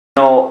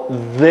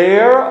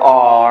There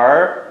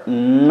are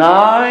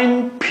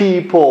 9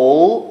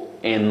 people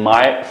in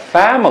my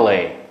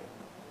family.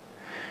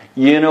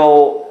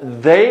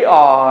 They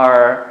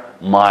are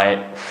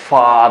my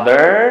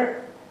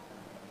father,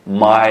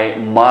 my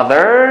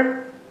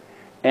mother,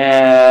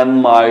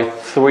 and my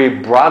 3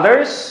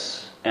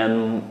 brothers,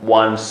 and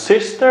 1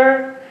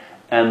 sister,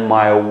 and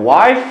my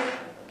wife,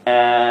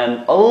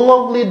 and a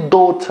lovely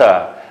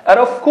daughter. And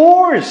of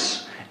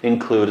course,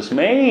 includes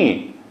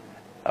me.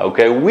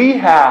 Okay, we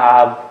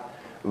have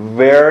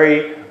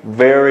very,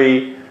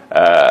 very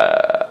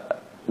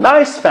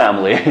nice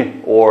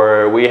family,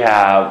 or we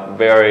have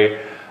very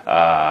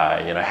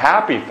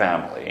happy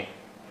family.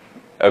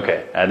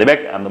 Okay,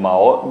 demek endi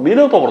mao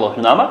meni to'g'rilab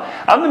tushunami?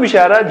 Endi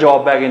mishara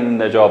javob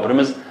berganda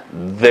javobimiz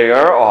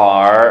there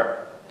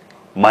are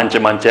mancha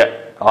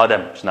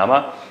odam,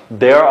 tushunami?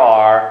 There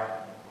are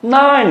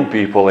 9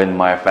 people in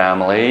my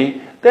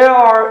family. There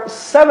are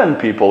 7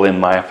 people in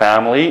my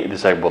family.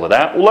 Desak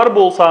bo'ladi. Ular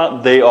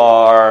bo'lsa they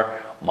are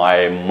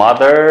my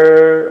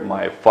mother,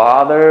 my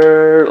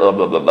father, blah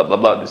blah blah blah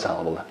blah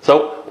blah.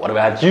 So, what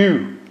about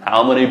you?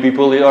 How many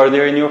people are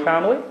there in your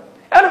family?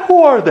 And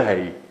who are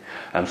they?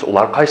 And so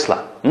ular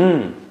qayslar?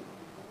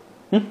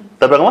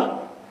 Tabag'mi?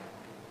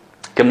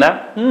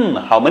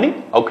 Kimlar? How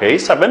many? Okay,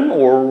 7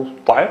 or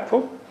 5.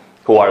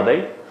 Who are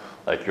they?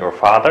 Like your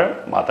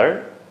father,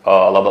 mother,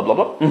 blah blah blah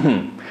blah.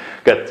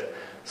 Good.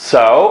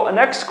 So,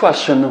 next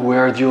question,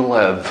 where do you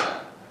live?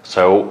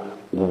 So,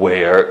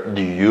 where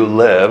do you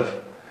live?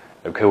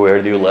 Okay,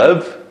 where do you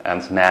live?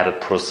 And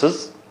narrative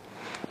process.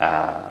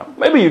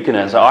 Maybe you can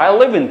answer, I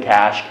live in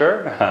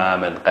Kashgar.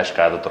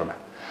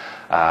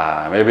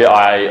 Maybe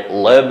I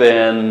live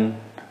in,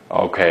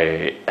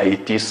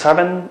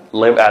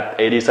 live at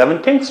 87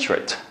 King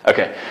Street.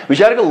 Okay, we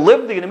shall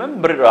live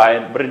deganimiz bir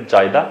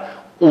joyda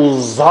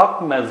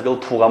uzaq mezgil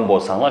turgan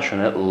bo'lsanglar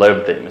shuni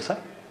live deymiz.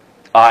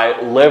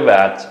 I live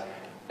at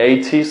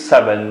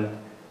 87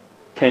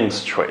 King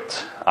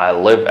Street. I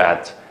live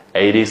at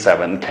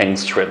 87 King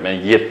Street.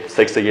 Men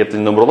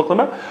 87 nomerlik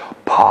nima?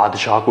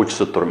 Padishah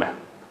ko'chasida turman.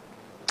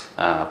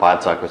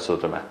 Padishah ko'chasida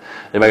turman.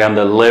 Demak,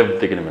 endi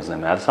live deganimiz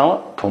nima? Desanlar,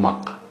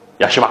 turmoq,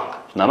 yashamoq,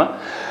 tushunami?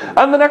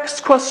 And the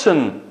next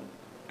question,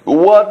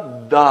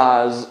 what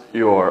does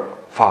your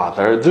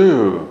father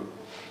do?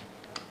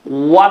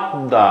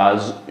 What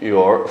does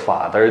your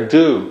father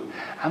do?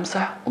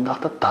 Hamsa,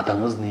 undaqda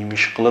dadangiz nima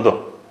ish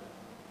qiladi?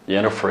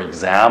 For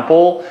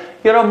example,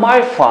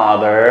 my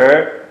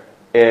father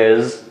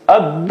is a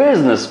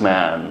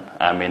businessman.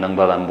 Mening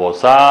dadam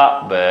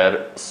bo'lsa bir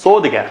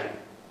savdogar.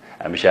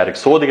 Misharik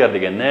savdogar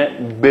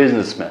degani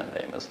businessman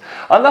deymiz.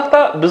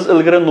 Undaqda biz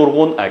ilgari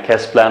nurg'un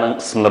kasblarning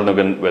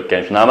ismlarini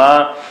o'tgan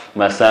shunama.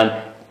 Masalan,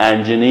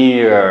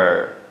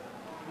 engineer,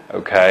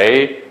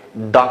 okay,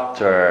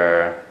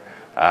 doctor,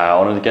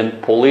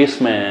 undan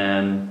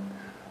policeman,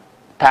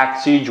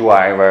 taxi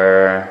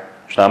driver,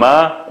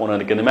 shunama,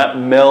 undan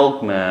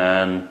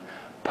milkman,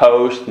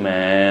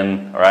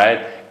 postman,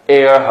 right?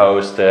 Air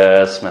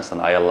hostess,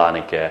 masalan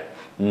ayollarniki,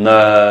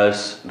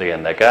 nurse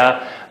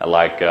degandaka,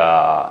 like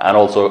and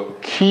also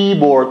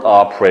keyboard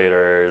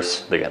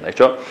operators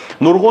degandaka.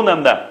 Nurg'un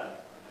hamda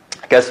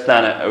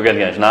kasblarni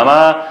o'rgangan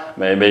shunama.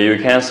 Maybe you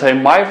can say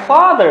my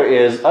father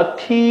is a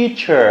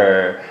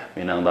teacher.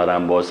 Mening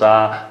dadam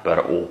bo'lsa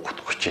bir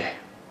o'qituvchi.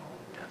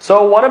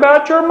 So what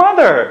about your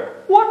mother?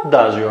 What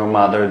does your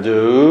mother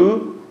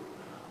do?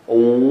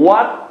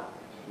 What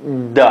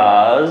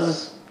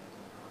does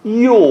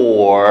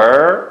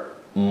your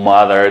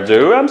mother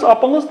do?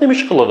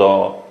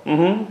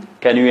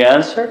 Can you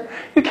answer?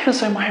 You can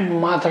say my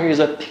mother is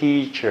a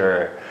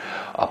teacher.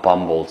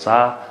 Apam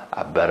bo'lsa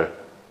bir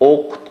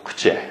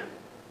o'qituvchi.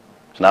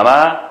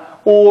 Tushunami?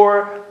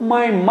 Or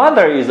my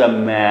mother is a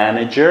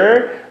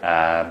manager.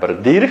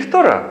 Bir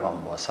direktor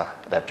bo'lsa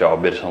deb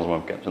javob berishingiz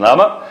mumkin.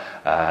 Tushunami?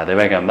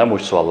 Demak, hamda bu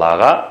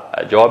savollarga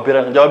javob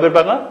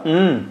berbaqa.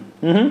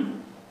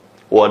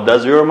 What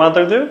does your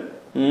mother do?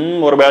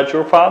 What about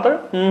your father?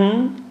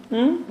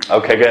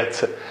 Okay, good.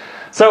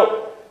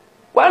 So,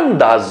 when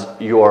does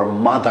your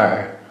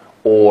mother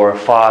or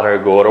father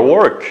go to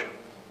work?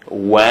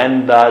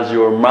 When does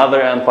your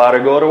mother and father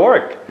go to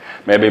work?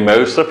 Maybe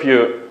most of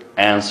you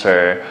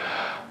answer,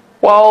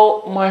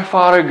 well, my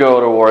father go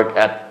to work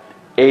at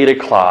 8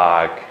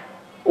 o'clock,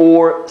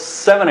 or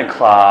 7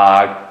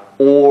 o'clock,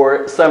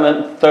 or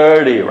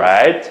 7:30,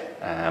 right?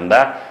 And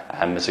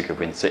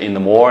in the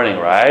morning,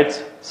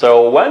 right?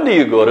 So when do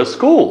you go to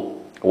school?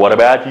 What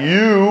about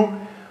you?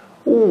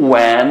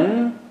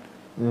 When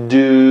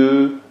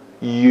do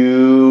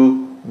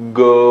you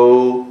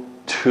go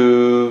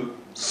to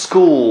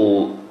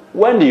school?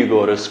 When do you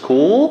go to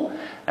school?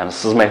 And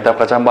siz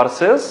maktabga qachon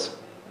borasiz?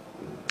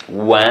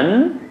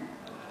 When?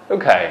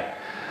 Okay.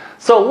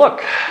 So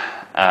look,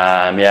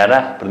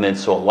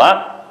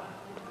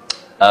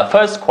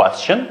 first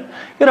question.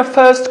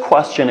 First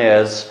question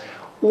is,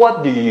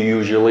 what do you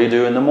usually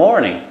do in the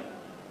morning?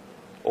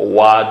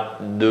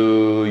 What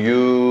do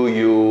you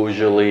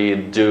usually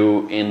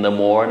do in the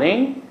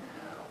morning?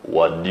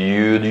 What do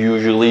you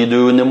usually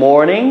do in the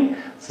morning?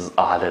 Siz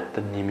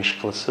odatda nima ish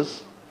qilasiz?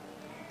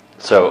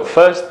 So,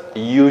 first,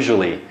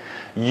 usually.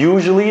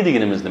 Usually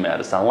deganimiz nima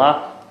desanlar?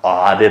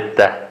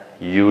 Odatda.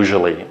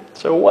 Usually.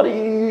 So, what do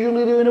you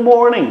usually do in the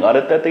morning?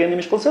 Odatda degan nima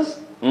ish qilasiz?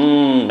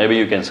 Maybe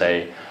you can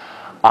say,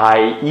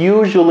 I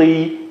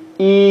usually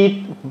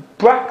eat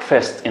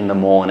breakfast in the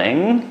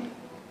morning.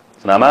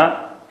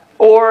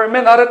 Or,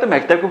 men odatda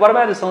maktabga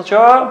bormaydi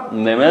desangiz,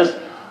 nimiz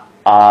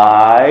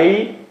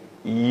I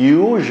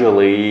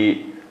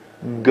usually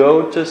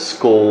go to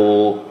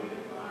school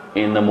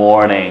in the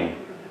morning,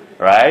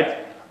 right?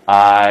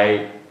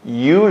 I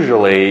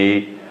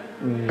usually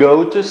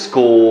go to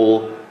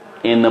school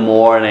in the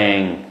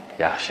morning.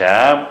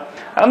 Yaxshi.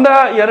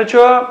 Anda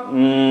yaracho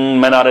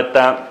men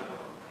odatda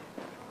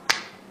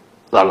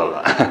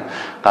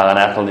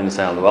qanaqa qildingiz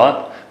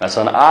deyapti.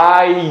 Masalan,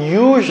 I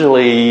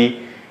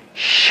usually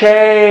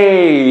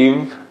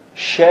shave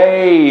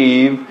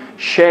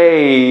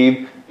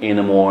in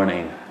the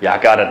morning.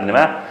 Yoki odatda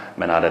nima?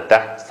 Men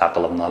odatda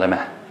saqalimni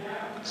olaman.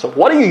 So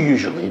what do you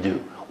usually do?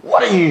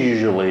 What do you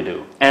usually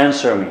do?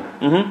 Answer me.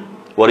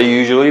 What do you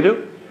usually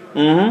do?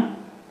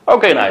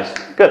 Okay, nice.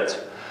 Good.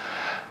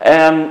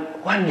 And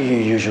when do you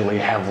usually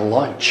have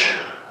lunch?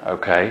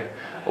 Okay.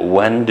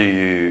 When do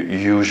you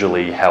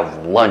usually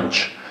have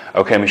lunch?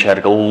 Okay,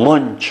 Michelle,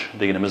 lunch.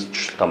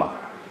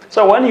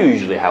 So when do you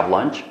usually have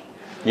lunch?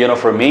 You know,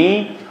 for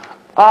me,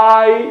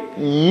 I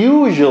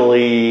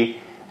usually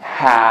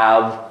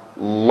have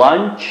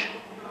lunch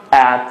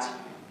at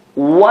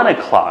 1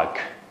 o'clock.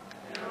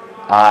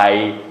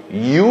 I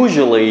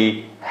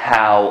usually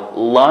have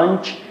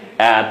lunch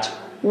at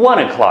 1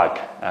 o'clock.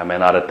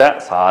 Men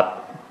odatda soat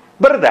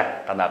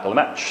 1da qanaqa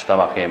qilaman? Tushlik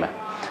tomoq yeyman.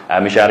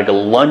 Misharga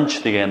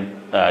lunch degan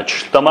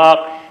tushlik tomoq,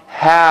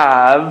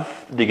 have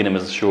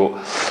deganimiz shu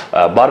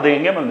bor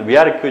deganga men bu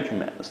yerga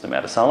ko'chmaymiz.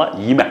 Nima desanlar?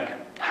 Yemak.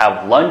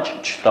 Have lunch,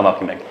 tushlik tomoq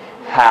yemak.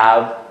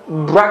 Have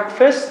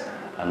breakfast,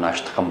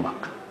 nashta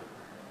qilmoq.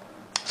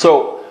 So,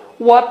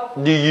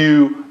 what do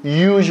you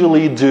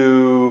usually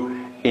do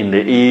in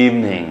the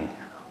evening?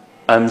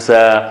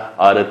 Amsa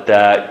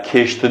odatda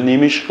kechda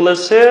nima ish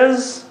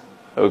qilasiz?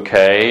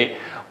 Okay.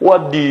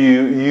 What do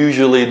you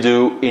usually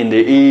do in the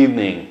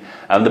evening?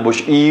 And the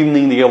bush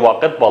evening degan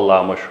vaqt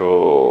bolalar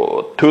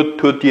shu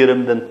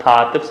 4:30dan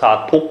tartib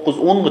soat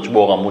 9:10 gacha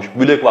bo'lgan mush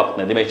bo'lak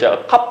vaqtni, demakcha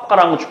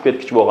qap-qarong'i chiqib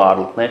ketkichi bo'lgan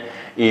arliqni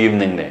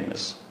evening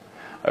deymiz.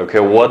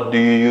 Okay, what do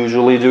you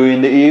usually do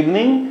in the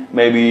evening?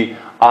 Maybe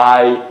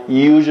I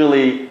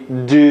usually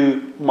do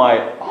my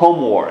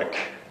homework.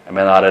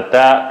 Men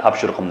odatda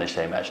topshiriqimni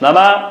ishlayman.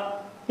 Shunami?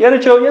 Yana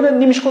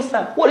nima ish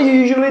qilsam? What do you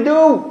usually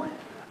do?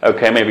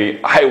 Okay,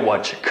 maybe I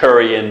watch a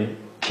Korean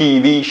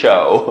TV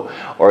show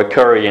or a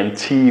Korean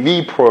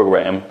TV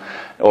program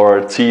or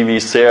a TV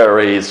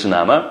series.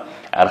 Shunami?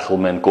 Har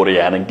men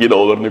Koreyaning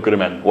kinolarni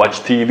ko'raman. Watch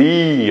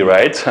TV,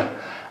 right?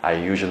 I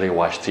usually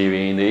watch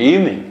TV in the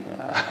evening.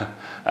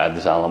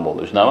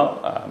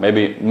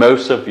 Maybe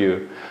most of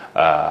you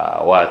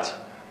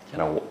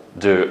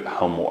do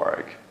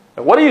homework.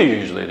 What do you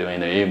usually do in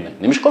the evening?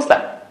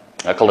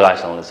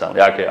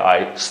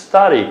 I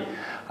study.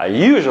 I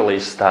usually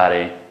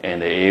study in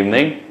the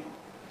evening.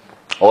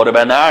 What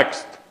about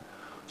next?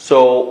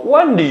 So,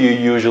 when do you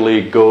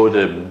usually go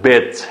to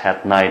bed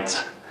at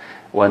night?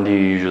 When do you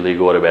usually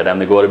go to bed?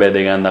 Hamda go to bed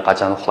deganda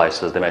qachon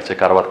uxlaysiz? Demakchi,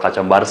 karavot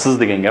qachon borasiz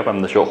degan gap.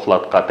 Hamda shu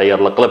uxlatga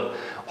tayyorlik qilib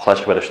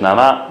uxlashga berish.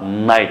 Nima?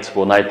 Night.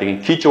 Bu night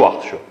degan kecha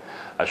vaqti shu.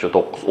 Shu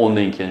 9-10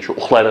 dan keyin shu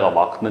uxlaydigan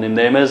vaqtni nima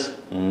deymiz?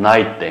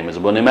 Night deymiz.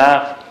 Bu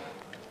nima?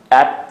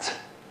 At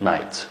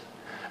night.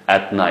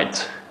 At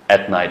night.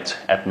 At night.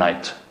 At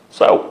night.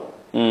 So,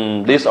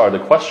 these are the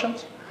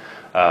questions.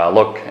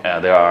 Look,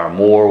 there are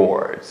more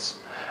words.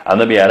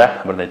 Anda bir yere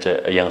bir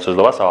necha yangi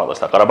so'zlar bor, savollar.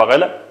 Qarab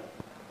boqaylik.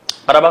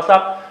 Qarab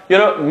boqsak,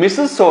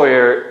 Mrs.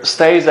 Sawyer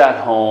stays at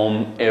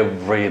home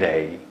every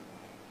day.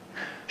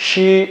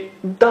 She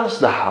does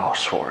the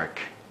housework.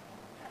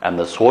 And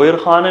the Sawyer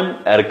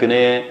xonim har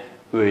kuni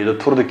uyda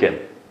turdi ekan.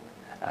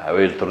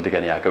 Uyda turdi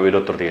ekan yoki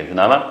uyda turdi ekan.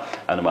 Shunami?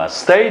 Ana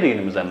stay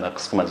deganimiz ham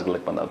qisqa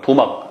mazgillik bilan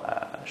turmoq.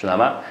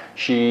 Shunami?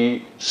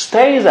 She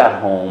stays at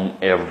home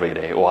every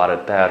day. U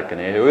odatda har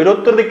kuni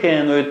uyda turdi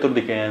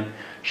ekan.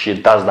 She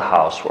does the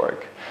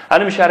housework.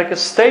 Ana misharaka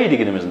stay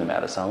deganimiz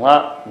nima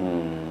desanlar?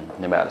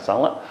 Nima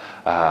desanlar?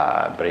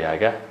 Bir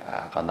yerga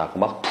qanday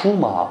qilmoq?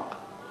 Turmoq.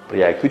 Bir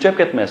yerga ko'chib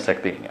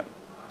ketmaslik degan.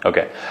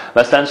 Okay.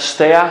 Masalan,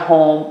 stay at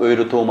home,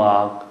 uyda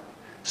turmoq.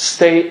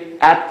 Stay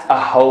at a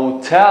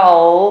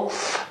hotel,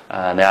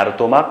 nerede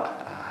turmoq?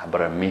 Bir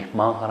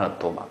mehmonxonada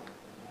turmoq.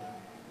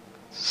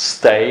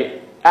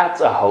 Stay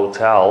at a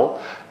hotel,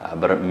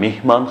 bir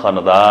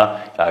mehmonxonada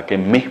yoki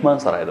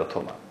mehmonsarayda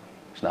turmoq.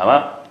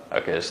 Shunami?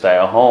 Okay, stay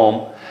at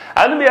home.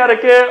 And bir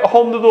yerga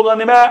home degan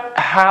nima?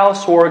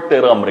 Housework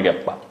degan bir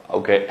gap bor.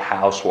 Okay,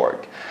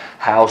 housework.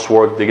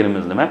 Housework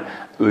deganimiz nima?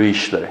 Uy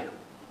ishlari.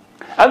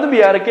 And bir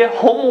yerga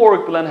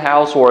homework bilan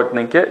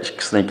houseworkniki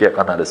ikkisiniki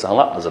qanday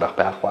desanlar, azroq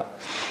farq bor.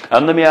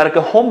 And bir yerga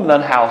home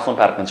bilan housening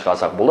farqini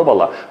chiqarsak bo'ladi,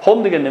 bolalar.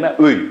 Home degan nima?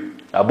 Uy.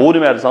 Bu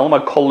nima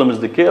desanlar,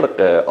 qo'limizdagi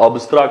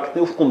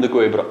abstraktni ufqumdagi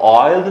uy bir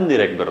oildan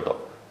derak berdi.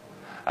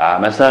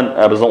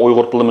 Mesela bizim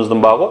Uygur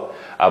tilimizden bağı,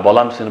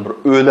 balam seni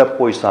bir öylep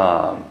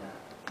koysam,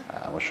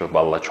 şu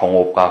balla çoğun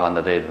olup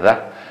kalganda deydi de,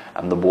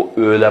 hem de bu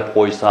öylep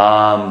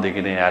koysam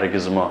degini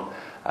herkes mi?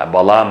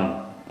 Balam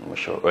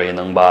şu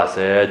öyünün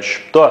bahsi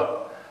düşüptü.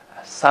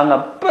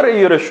 Sana bir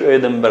yürüş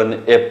öyden birini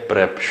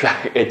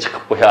ep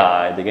çıkıp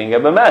koyay degen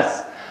gap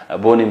emas.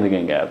 Bu nima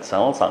degan gap?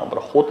 Sana bir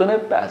xotin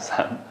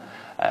epsam.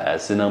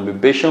 Senin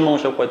bir 5 yıl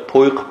olmuş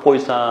toy qilib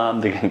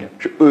qo'ysam degan gap.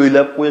 Shu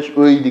o'ylab qo'yish,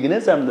 o'y degan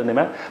esamda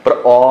nima? Bir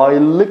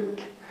oylik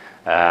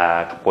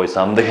qilib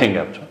qo'ysam degan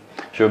gap.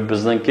 Shu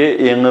bizniki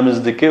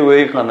yengimizdagi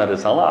o'y qana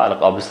desanglar,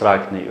 aniq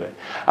abstraktniy o'y.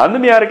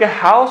 Endi bu yerga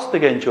house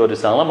degan cho'y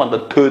desanglar, mana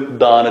 4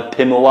 dona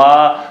temi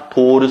va,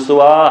 to'g'risi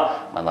va,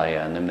 mana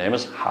yani nima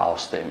deymiz?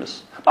 House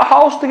deymiz.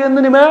 House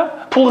deganda nima?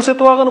 Pul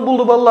setib olgani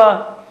bo'ldi bolalar.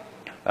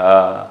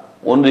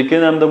 Ondan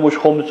keyin hamda mush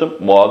xomchim,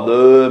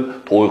 muallim,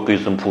 to'y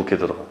qilsin pul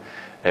ketadi.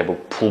 Bu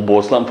pul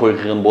bo'lsam to'y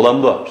qilgan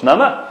bo'lamdi.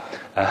 Shunami?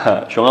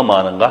 Shunga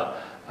ma'nonga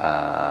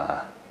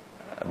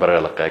bir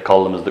yilqi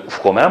qo'limizda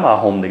uqum ham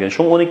home degan.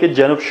 Shu 12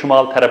 janub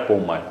shimol taraf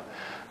bo'lmaydi.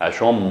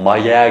 Shunga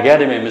mayaga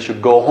demaymiz, shu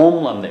go home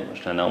lam deymiz.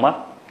 Shunami?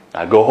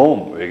 Go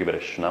home uyga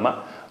berish. Shunami?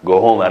 Go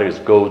home ergiz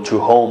go to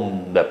home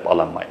deb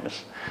olmaymiz.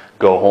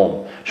 Go home.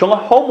 Shunga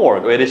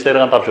homework o'y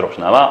ishlarga topshiriq.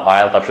 Shunami?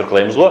 Ayol topshiriq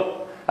qilaymiz-ku.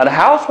 And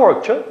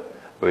housework-chi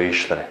o'y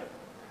ishlari.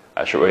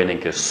 Shu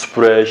o'yinki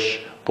supurish,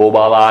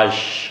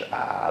 tobalash,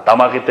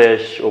 tamoq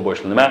etish, o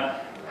bo'shli nima?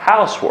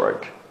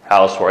 Housework.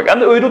 Housework.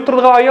 Endi uyda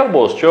o'tiradigan ayol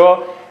bo'lsa,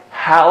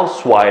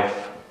 housewife.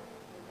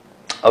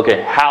 Okay,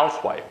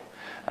 housewife.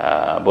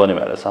 Bu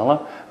nima desanglar?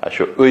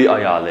 Shu uy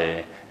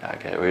ayoli,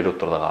 yoki uyda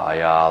o'tiradigan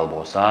ayol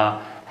bo'lsa,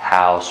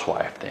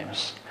 housewife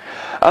deymiz.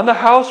 Endi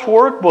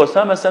housework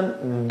bo'lsa, masalan,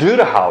 do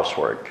the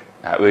housework.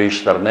 Uy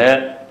ishlarini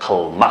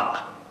qilmoq.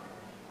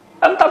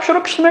 Endi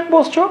topshiriq ishlemak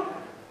bo'lsa,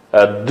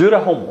 do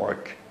the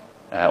homework.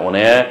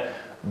 Uni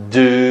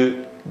do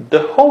the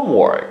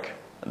homework.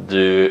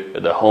 Do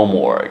the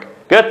homework.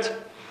 Good.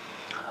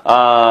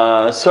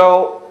 So,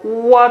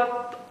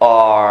 what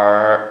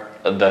are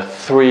the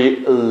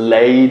 3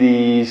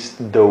 ladies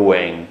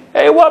doing?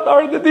 Hey, what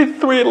are the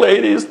 3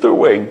 ladies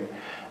doing?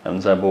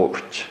 And bu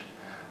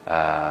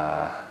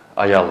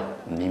ayol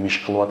nima ish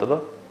qilyapti?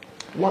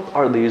 What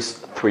are these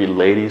 3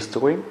 ladies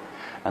doing?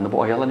 And bu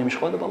ayollar nima ish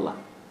qilyapti bolalar?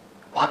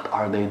 What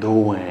are they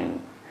doing?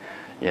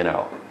 You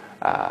know,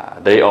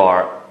 they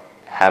are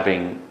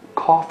having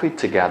coffee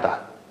together.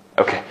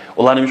 Okay.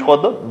 Ular nima ish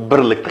qilyapti?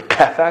 Birlikda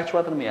qahva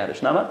ichyotirmi yari?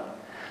 Shunami?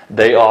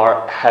 They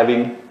are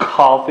having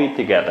coffee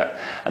together.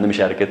 And nima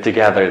sharika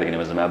together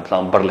deganimiz nima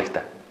bilan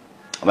birlikda.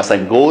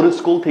 Masalan, go to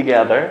school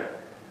together.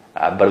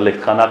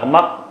 Birlikda qana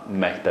qilmoq,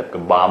 maktabga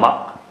bormoq.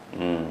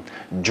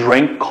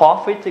 Drink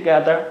coffee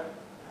together.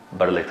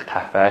 Birlikda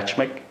qahva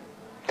ichmak.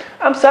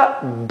 Amsa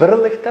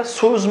birlikda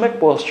so'zmak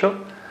bo'lsa,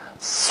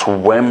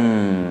 swim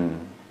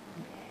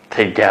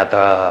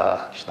together.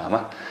 Shunami?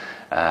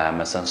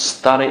 Masalan,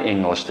 study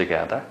English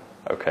together.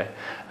 Okay.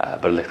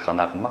 Birlikda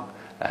qana qilmoq,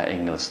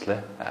 ingliz tili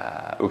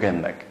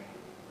o'rganmak.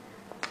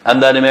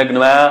 And then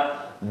nima?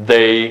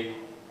 They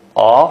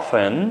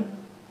often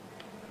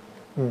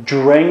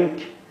drink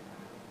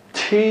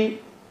tea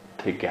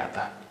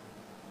together.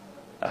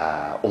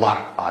 Ular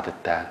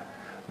odatda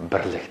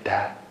birlikda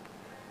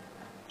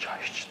choy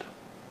ichadi.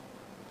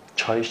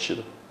 Choy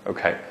ichadi.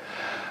 Okay.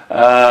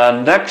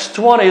 Next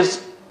one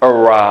is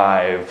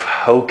arrive.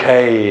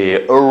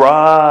 Okay,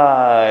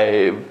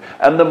 arrive.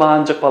 And the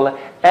manjak pala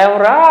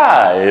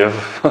arrive.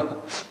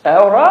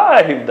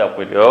 Arrive.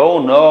 Oh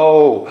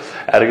no.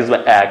 Ergiz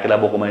ben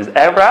aklab o'qimaysiz.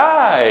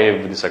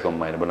 Arrive desak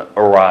olmaydi buni.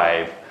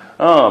 Arrive.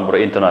 Bir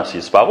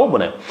intonasiyasi bor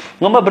buni.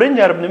 Nima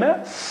birinchi harf nima?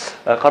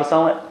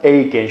 Qarasanglar a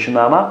ekan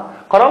shunami?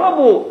 Qaranglar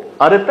bu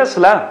odatda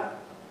sizlar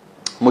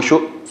shu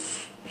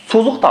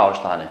so'ziq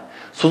tovushlarni,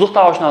 so'ziq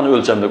tovushlarni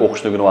o'lchamdagi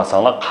o'qishni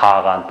o'rganasanglar,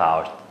 qag'an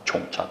tovush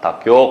cho'ngcha tak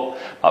yo'q,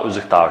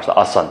 uzuk tovushlar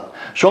oson.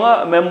 Shunga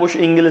men bu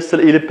ingliz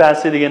tili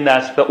ilipasi degan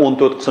narsada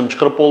 14 qism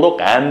chiqarib bo'ldik.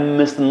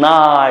 Hammasi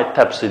nihoyat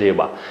tafsili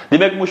bor.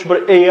 Demak, bu bir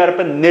a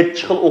harfi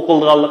necha xil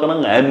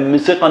o'qilganligining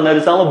hammasi qanday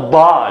desanglar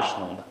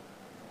boshlanadi.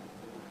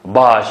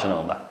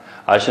 Boshlanadi.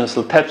 Ashuni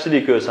siz tafsili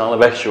ko'rsanglar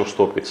vahshiy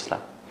uslub ketisizlar.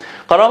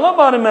 Qaranglar,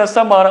 bari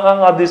mesela maraqan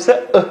hadisi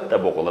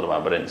deb o'qiladi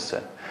mana birinchisi.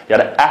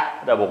 Ya'ni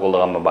deb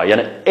o'qiladigan bor,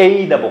 ya'ni a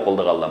deb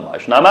o'qiladiganlar bor.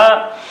 Shunami?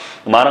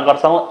 Mana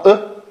qarasanglar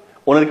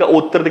Onunki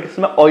o'ttirdagi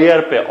ismi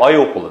ORP, oy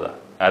o'qiladi.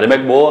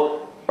 Demak bu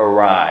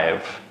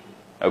arrive.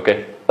 Okay.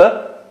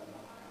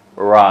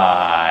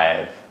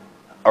 Arrive.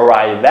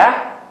 Arrive.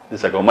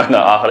 Desak bo'lmaydi.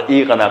 Oxiri i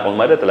qana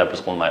qilmaydi,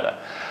 talaffuz qilmaydi.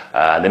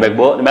 Demak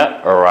bu nima?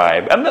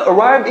 Arrive. Endi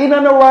arrive in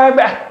and arrive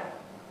at.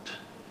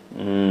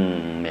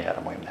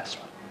 Nima muhim narsa.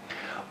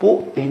 Bu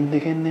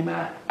endigan nima?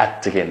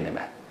 At degan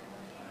nima?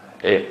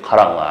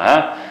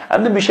 Qaranglar.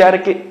 Endi bu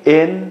shariki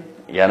in,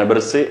 yana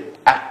birisi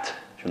at.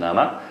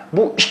 Shunami?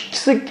 Bu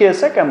ikkisi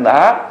kelsak hamda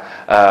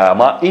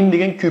ma in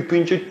degan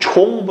ko'pincha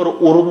cho'ng bir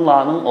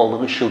o'rinlarning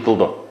oldiga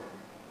ishiltildi.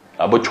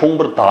 Bu cho'ng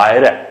bir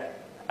doira.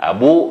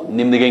 Bu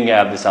nima degan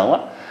gap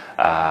desanglar?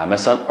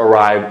 Masalan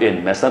arrived in.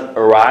 Masalan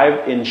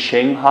arrived in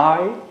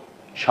Shanghai.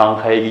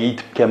 Şanghayga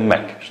yetib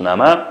kelmek.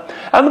 Shunami?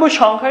 Endi bu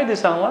Şanghay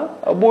desanglar,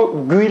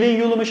 bu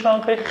Guilin yo'limi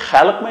Şanghay,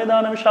 Xalq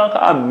maydonimi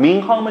Şanghay,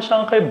 Minhangmi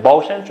Şanghay,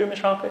 Baoshancho'mi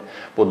Şanghay.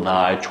 Bu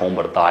nay cho'ng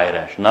bir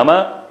doira.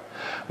 Shunami?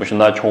 Bu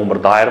shunday cho'ng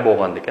bir doira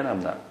bo'lgan ekan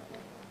hamda.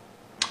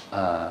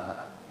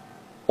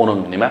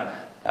 Onun nima?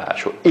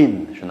 Shu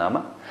in, shunami?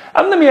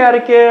 Hamda bu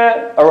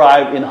yerga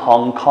arrive in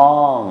Hong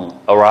Kong,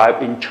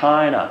 arrive in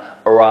China,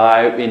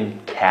 arrive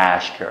in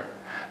Kashgar.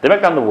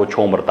 Demek ki bu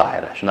çoğun bir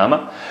daire. Şunama?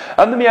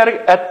 Endi bir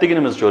yerge at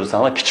degenimiz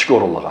görürseniz kiçik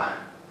orunluğa.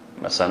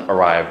 Mesela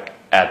arrive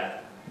at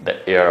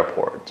the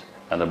airport.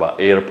 Endi bu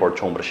airport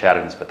çoğun bir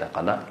şehirge nisbeten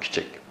qanda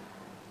kiçik.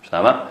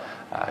 Şunama?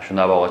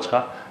 Şuna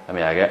bağışqa. Bir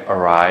yerge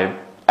arrive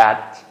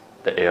at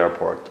the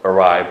airport.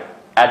 Arrive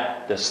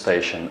at the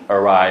station.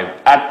 Arrive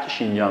at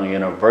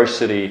Xinjiang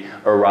University.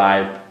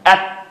 Arrive at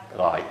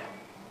g'oya.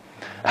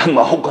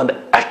 Ama o qanda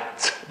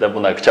at deb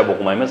buni kichik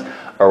o'qimaymiz.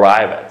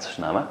 Arrive at.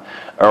 Şunama?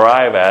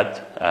 Arrive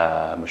at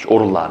mush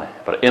o'rinlarni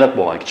bir aniq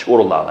bo'lgan kichik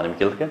o'rinlarga nima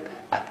keldi ekan?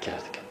 At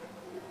keldi ekan.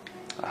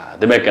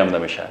 Demak ham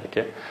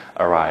demashadiki,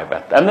 arrive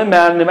at. Endi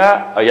men nima?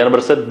 Yana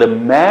birisi the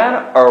man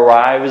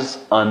arrives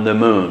on the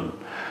moon.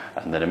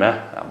 Endi nima?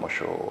 Ammo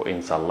shu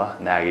insonlar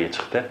nega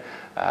chiqdi?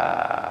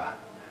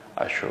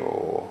 Shu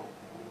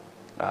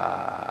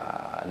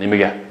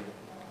nimaga?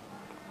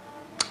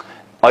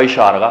 Oy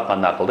shariga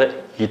qanday qildi?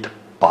 Yetib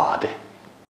bordi.